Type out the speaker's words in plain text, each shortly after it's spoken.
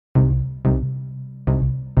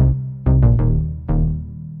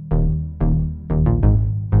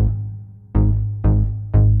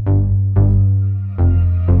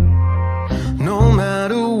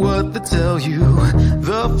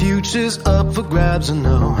for grabs or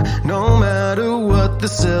no matter what they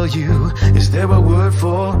sell you, is there a word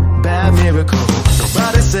for bad miracle?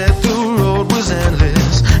 Nobody said the road was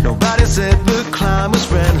endless, nobody said the climb was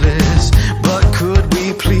friendless, but could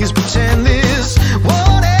we please pretend this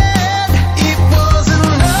won't end? It was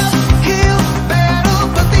an uphill battle,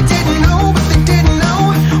 but they didn't know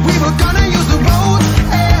we were gonna use the road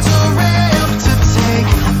as a ramp to take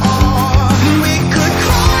off. We could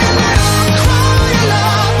cry a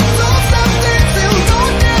lot, don't stop dancing,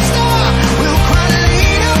 don't dare stop. We'll cry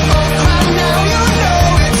later or cry now, you know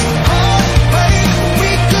it's heartbreak.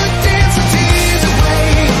 We could dance our tears away,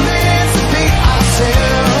 emancipate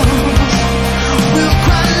ourselves. We'll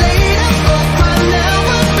cry later or cry now,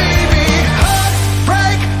 but baby,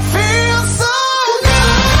 heartbreak feels so good.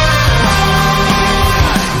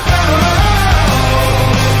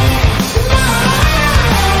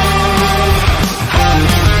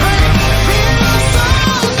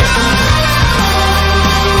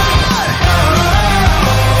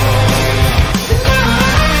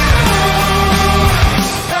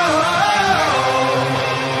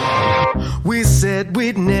 We said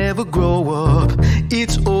we'd never grow up.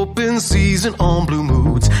 It's open season on Blue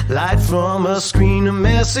Moods. Light from a screen of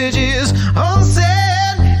messages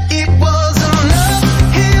unsaid. It was an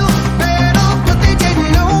uphill battle, but they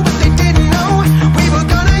didn't know we were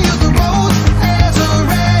gonna use the road as a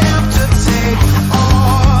ramp to take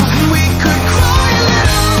off. We could cry a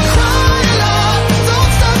lot,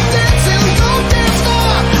 don't stop dancing, don't dare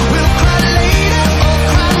stop. We'll cry later or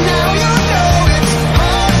cry now, you know it's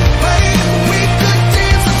heartbreak. We could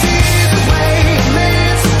dance our tears away,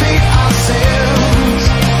 emancipate ourselves.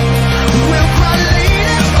 We'll cry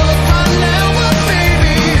later or cry now, but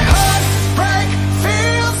baby, heartbreak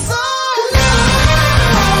feels so good.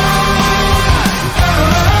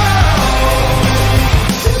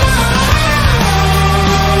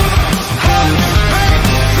 Heartbreak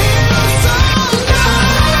feels so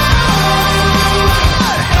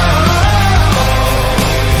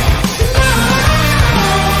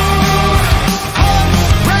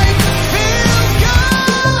Heartbreak feels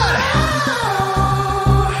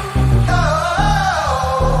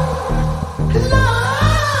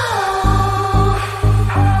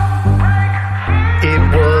It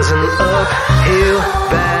was an uphill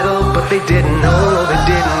battle, but they didn't know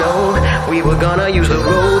we were gonna use the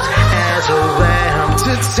roads as a ramp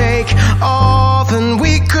to take off. And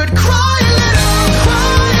we could cry a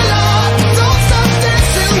lot, don't stop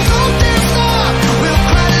dancing, don't dare stop. We'll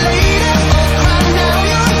cry later or cry now,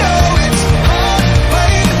 you know it's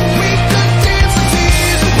heartbreak. We could dance our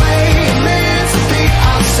tears away, emancipate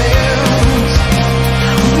ourselves.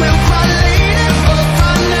 We'll cry later or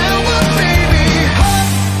cry now, but baby,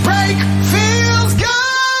 heartbreak feels good.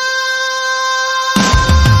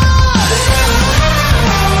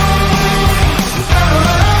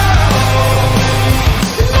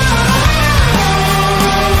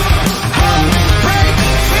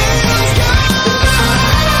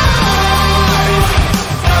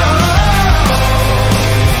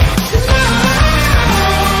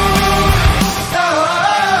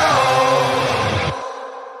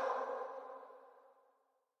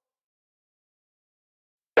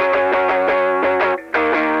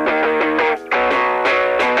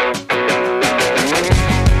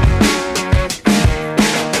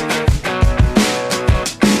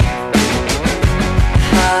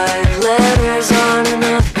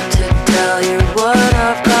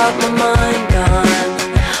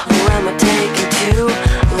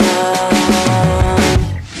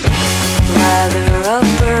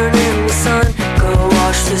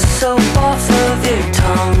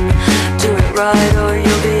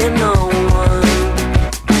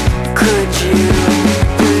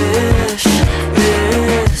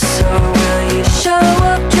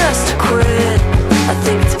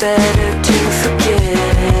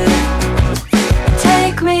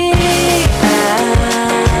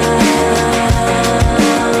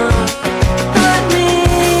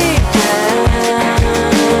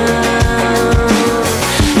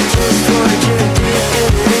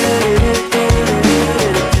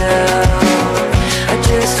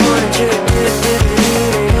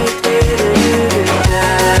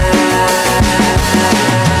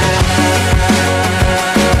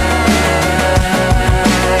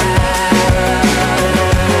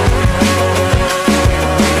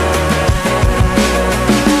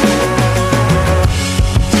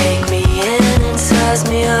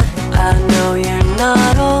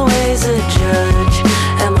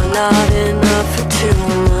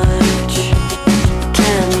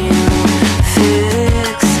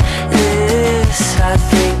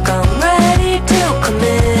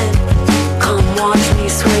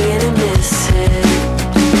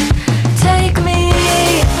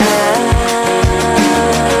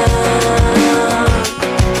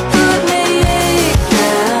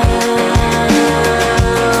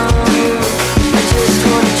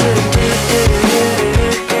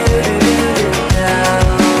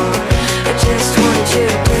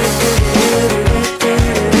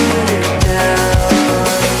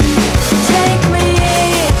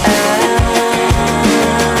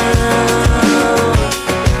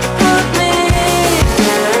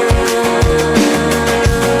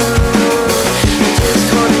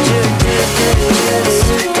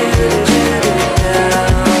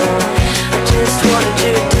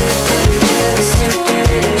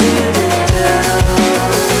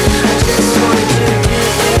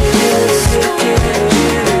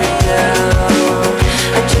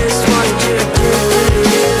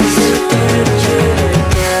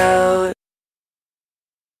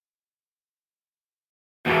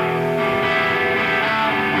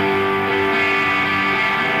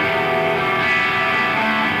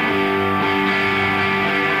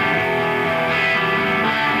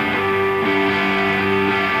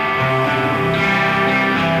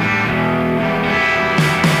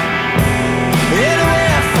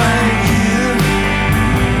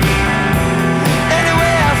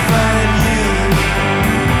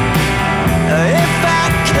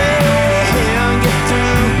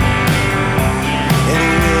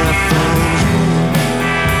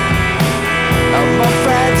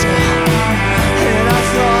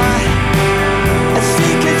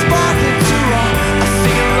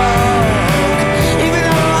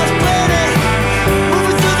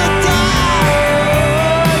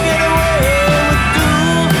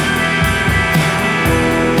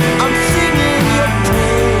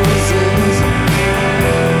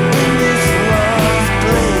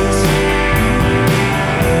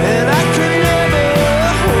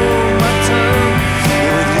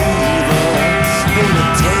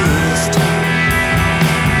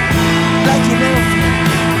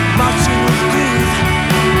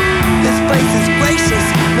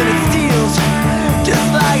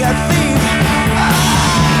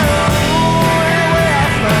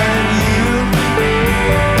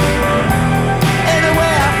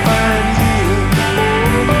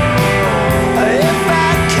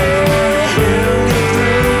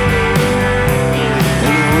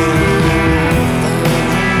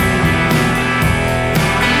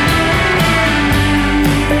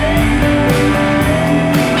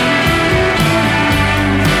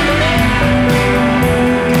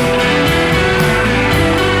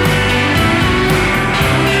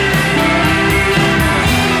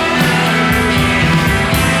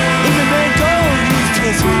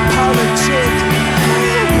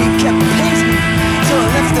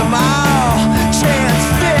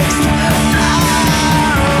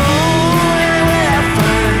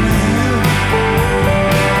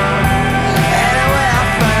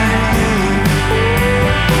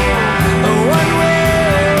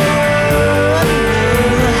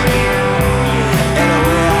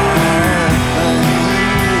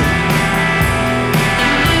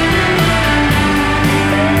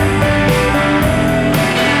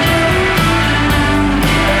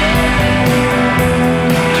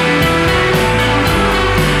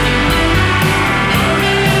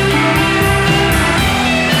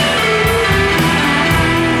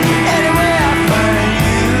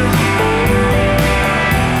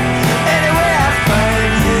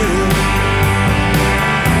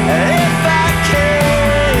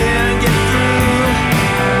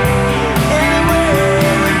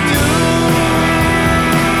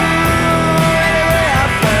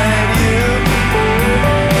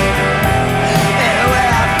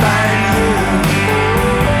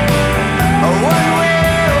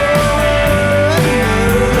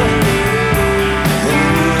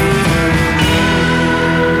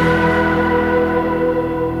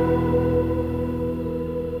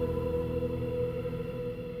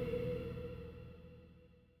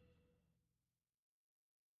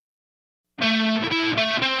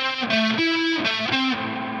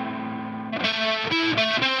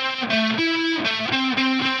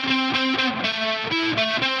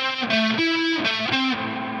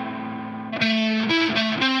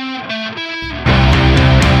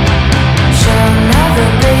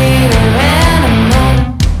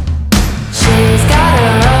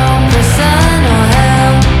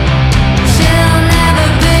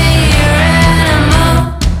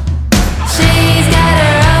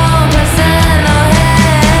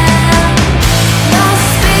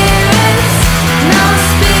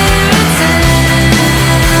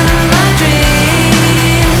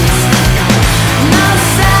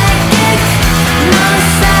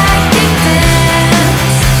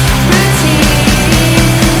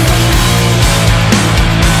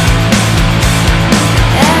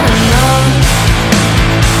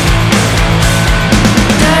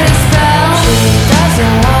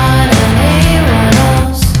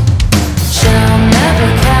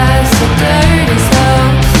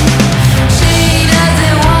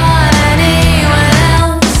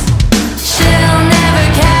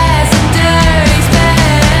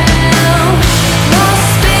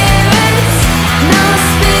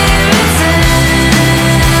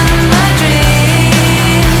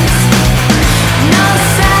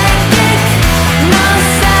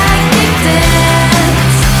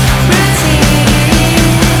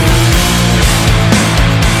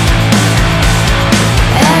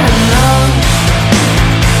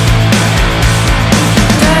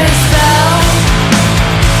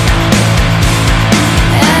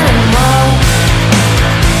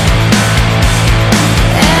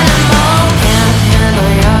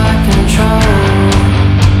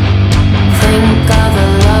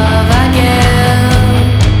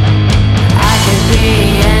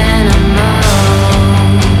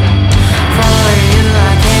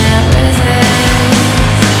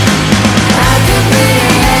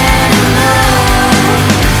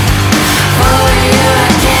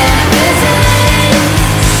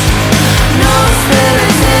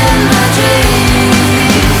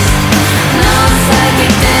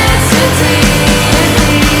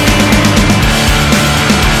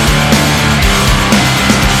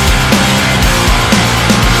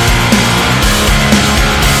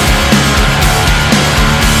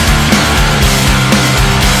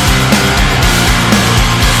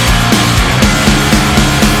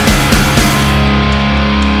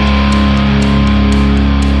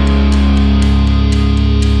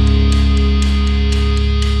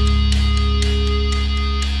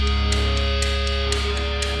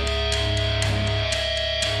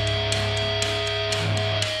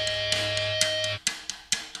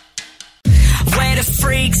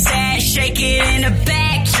 in the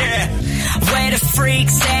back, yeah. Where the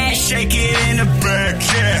freaks at? Shake it in the back,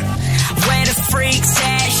 yeah. Where the freaks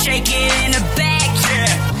at? Shake it in the back,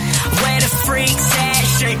 yeah. Where the freaks at?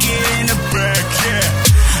 Shake it in the back,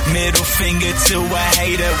 yeah. Middle finger to a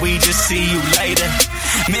hater, we just see you later.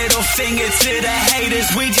 Middle finger to the haters,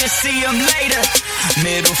 we just see them later.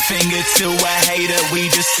 Middle finger to a hater, we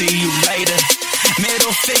just see you later.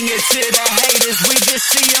 Middle finger to the haters, we just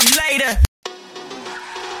see them later.